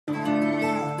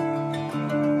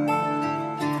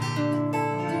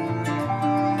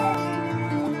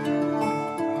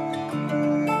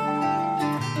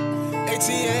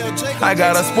I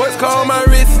got a sports car on my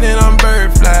wrist and I'm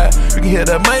bird fly. You can hear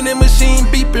the money machine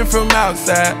beeping from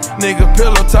outside. Nigga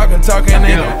pillow talking,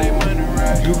 nigga.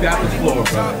 You got the floor,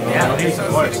 bro. Yeah, please,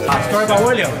 of course. Story about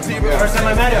William. First time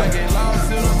I met him.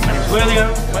 My name's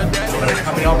William. I'm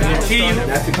coming over here to you.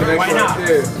 That's the connection. Why not?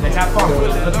 Let's have fun.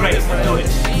 Let's race. Let's do it.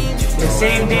 The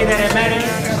same day that I met him,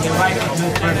 he invited me to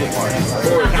his birthday party.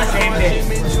 The same day.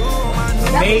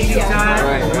 Amazing time.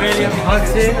 Right. William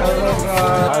Hudson.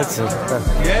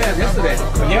 Yeah, yesterday.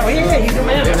 Yeah, he's the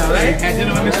man. Right? Had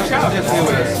dinner with Mr Chows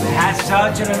yesterday. Had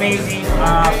such an amazing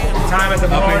time at the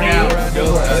party.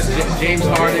 James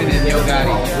Harden and Yo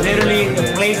Gotti. Literally,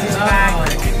 the place is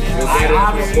packed. I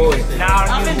obviously now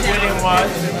knew who William was,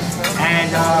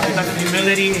 and because of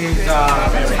humility and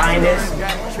his kindness,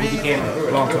 we became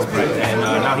long-term friends. And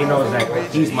now he knows that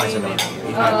he's my celebrity.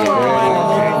 He's my favorite.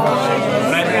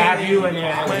 Glad to have you and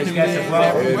his guests as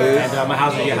well. And my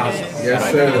house is your house. Yes,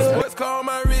 sir.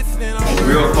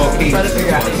 Real Caucasian.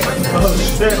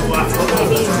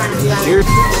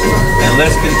 And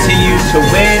let's continue to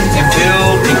win and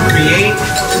build and create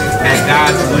at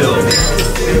God's will.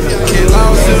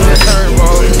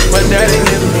 My daddy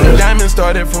nigga, diamonds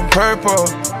started from purple.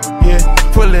 Yeah,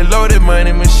 fully loaded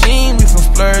money machine, we some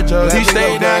splurgers. He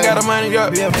stayed down, got the money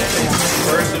up.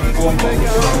 First and foremost,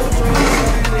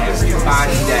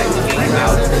 everybody that came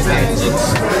out and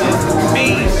looks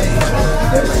amazing.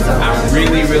 I'm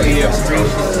really, really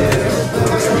appreciative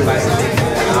of everybody taking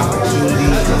the opportunity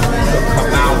to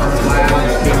come out from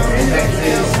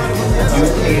Texas. You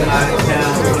came out of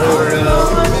town, Florida.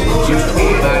 You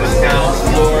came out of town,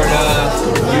 Florida.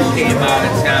 You came out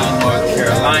of town, North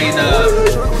Carolina,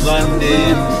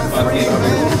 London, fucking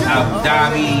Abu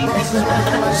Dhabi.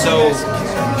 So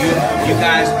you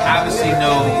guys obviously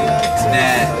know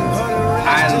that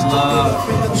I love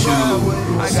to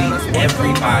see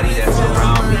everybody that's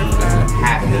around me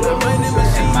happy.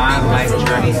 And my life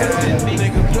journey has been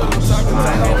making people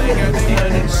smile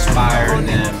and inspire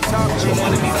them to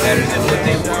want to be better than what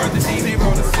they were the day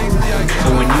before. So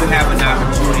when you have an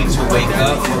opportunity to wake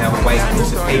up and have a white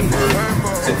piece of paper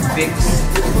to fix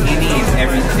any and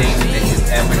everything that you've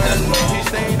ever done wrong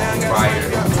prior,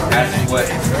 that's what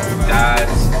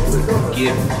God's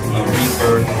gift of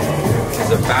rebirth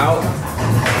is about,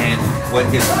 and what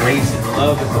His grace and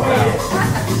love is about.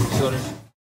 So